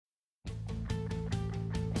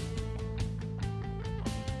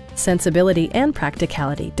Sensibility and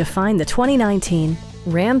practicality define the 2019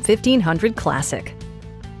 Ram 1500 Classic.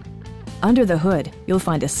 Under the hood, you'll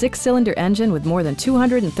find a 6-cylinder engine with more than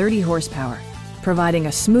 230 horsepower, providing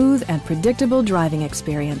a smooth and predictable driving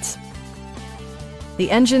experience.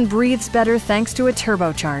 The engine breathes better thanks to a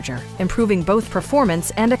turbocharger, improving both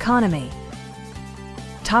performance and economy.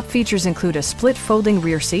 Top features include a split folding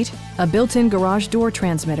rear seat, a built-in garage door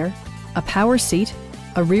transmitter, a power seat,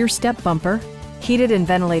 a rear step bumper, heated and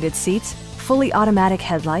ventilated seats, fully automatic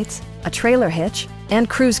headlights, a trailer hitch, and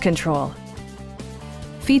cruise control.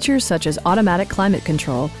 Features such as automatic climate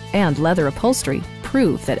control and leather upholstery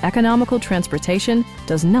prove that economical transportation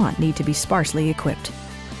does not need to be sparsely equipped.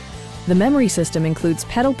 The memory system includes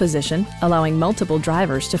pedal position, allowing multiple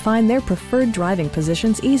drivers to find their preferred driving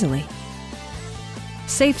positions easily.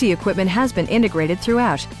 Safety equipment has been integrated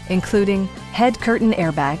throughout, including head curtain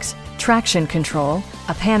airbags, traction control,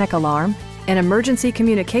 a panic alarm, an emergency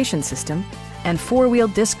communication system, and 4-wheel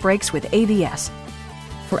disc brakes with ABS.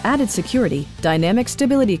 For added security, dynamic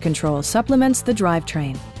stability control supplements the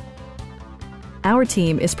drivetrain. Our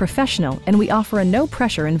team is professional and we offer a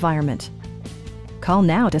no-pressure environment. Call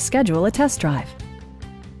now to schedule a test drive.